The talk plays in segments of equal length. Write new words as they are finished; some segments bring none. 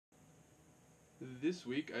This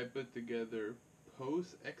week I put together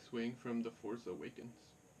Poe's X-Wing from The Force Awakens.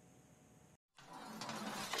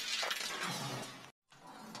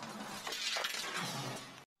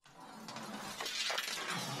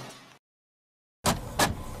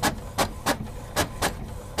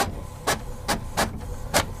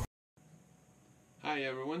 Hi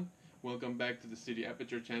everyone, welcome back to the City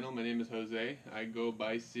Aperture channel. My name is Jose. I go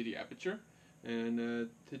by City Aperture, and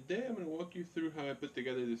today I'm going to walk you through how I put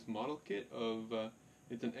together this model kit of,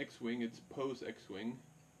 it's an X-Wing, it's Poe's X-Wing,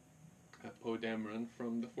 Poe Dameron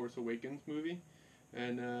from the Force Awakens movie,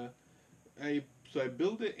 and I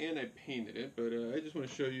built it and I painted it, but I just want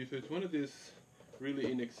to show you. So it's one of these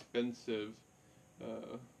really inexpensive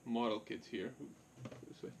model kits here.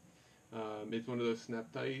 This way. It's one of those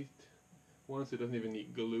SnapTite ones. It doesn't even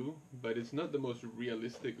need glue, but it's not the most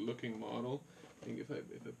realistic looking model. I think if I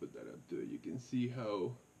put that up to it, you can see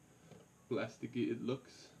how plasticky it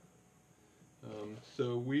looks.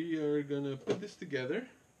 So we are gonna put this together,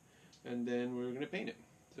 and then we're gonna paint it.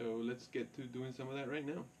 So let's get to doing some of that right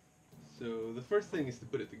now. So the first thing is to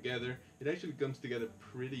put it together. It actually comes together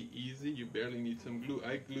pretty easy. You barely need some glue.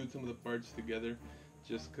 I glued some of the parts together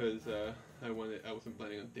just because I wasn't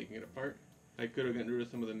planning on taking it apart. I could have gotten rid of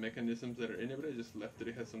some of the mechanisms that are in it, but I just left it.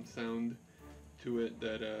 It has some sound to it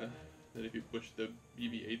that if you push the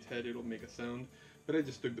BB-8's head, it'll make a sound. But I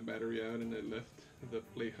just took the battery out and I left the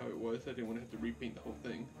plate how it was. I didn't want to have to repaint the whole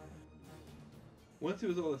thing. Once it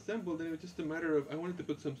was all assembled, then it was just a matter of, I wanted to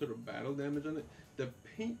put some sort of battle damage on it. The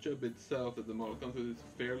paint job itself that the model comes with is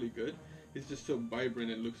fairly good. It's just so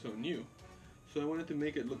vibrant, it looks so new. So I wanted to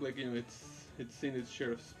make it look like, it's seen its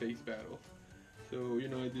share of space battles. So,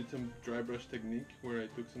 I did some dry brush technique where I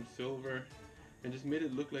took some silver and just made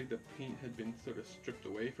it look like the paint had been sort of stripped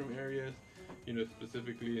away from areas.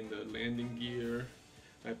 Specifically in the landing gear,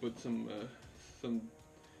 I put some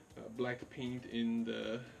black paint in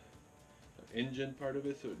the engine part of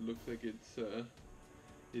it, so it looks like it's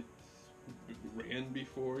ran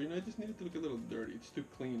before. It just needed to look a little dirty. It's too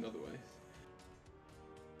clean otherwise.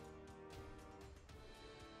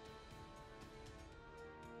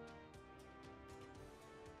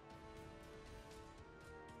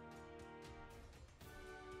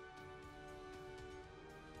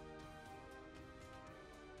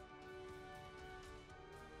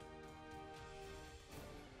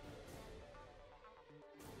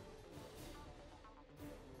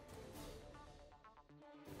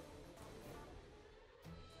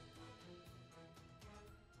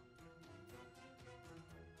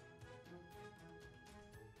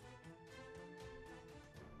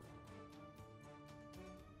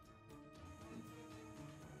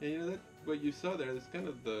 And what you saw there is kind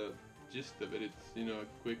of the gist of it. It's, a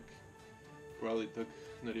quick, probably took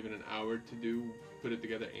not even an hour to do, put it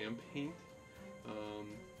together and paint.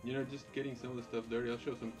 Just getting some of the stuff dirty. I'll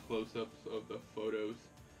show some close-ups of the photos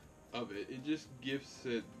of it. It just gives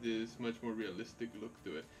it this much more realistic look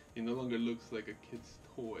to it. It no longer looks like a kid's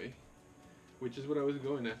toy, which is what I was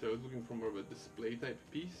going after. I was looking for more of a display type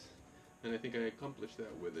piece, and I think I accomplished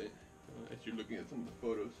that with it, as you're looking at some of the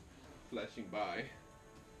photos flashing by.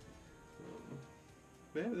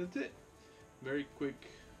 But yeah, that's it. Very quick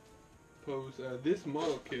pose. This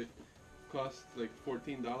model kit costs like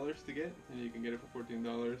 $14 to get, and you can get it for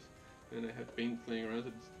 $14. And I have paint laying around, so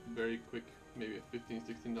it's very quick, maybe a $15,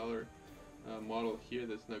 $16 model here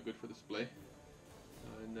that's not good for display.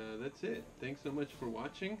 And that's it. Thanks so much for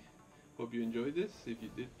watching. Hope you enjoyed this. If you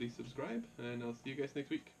did, please subscribe, and I'll see you guys next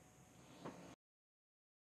week.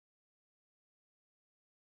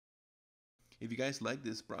 If you guys like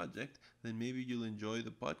this project, then maybe you'll enjoy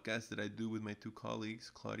the podcast that I do with my two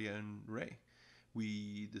colleagues, Claudia and Ray.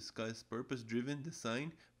 We discuss purpose-driven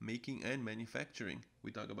design, making, and manufacturing.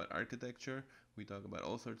 We talk about architecture. We talk about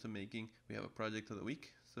all sorts of making. We have a project of the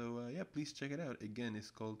week. So yeah, please check it out. Again,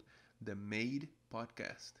 it's called The Made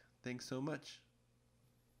Podcast. Thanks so much.